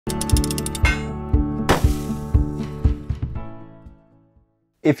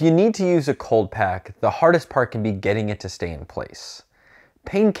If you need to use a cold pack, the hardest part can be getting it to stay in place.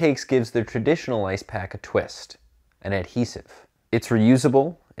 PAINCAKES gives the traditional ice pack a twist, an adhesive. It's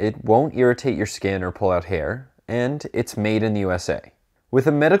reusable, it won't irritate your skin or pull out hair, and it's made in the USA. With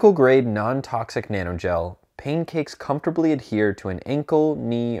a medical-grade, non-toxic nanogel, PAINCAKES comfortably adhere to an ankle,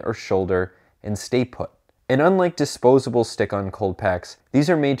 knee, or shoulder and stay put. And unlike disposable stick-on cold packs, these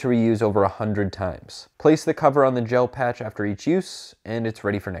are made to reuse over 100 times. Place the cover on the gel patch after each use, and it's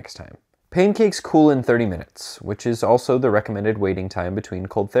ready for next time. PAINCAKES cool in 30 minutes, which is also the recommended waiting time between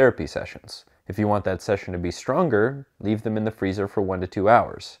cold therapy sessions. If you want that session to be stronger, leave them in the freezer for 1 to 2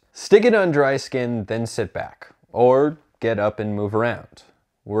 hours. Stick it on dry skin, then sit back, or get up and move around.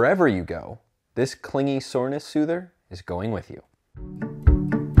 Wherever you go, this clingy soreness soother is going with you.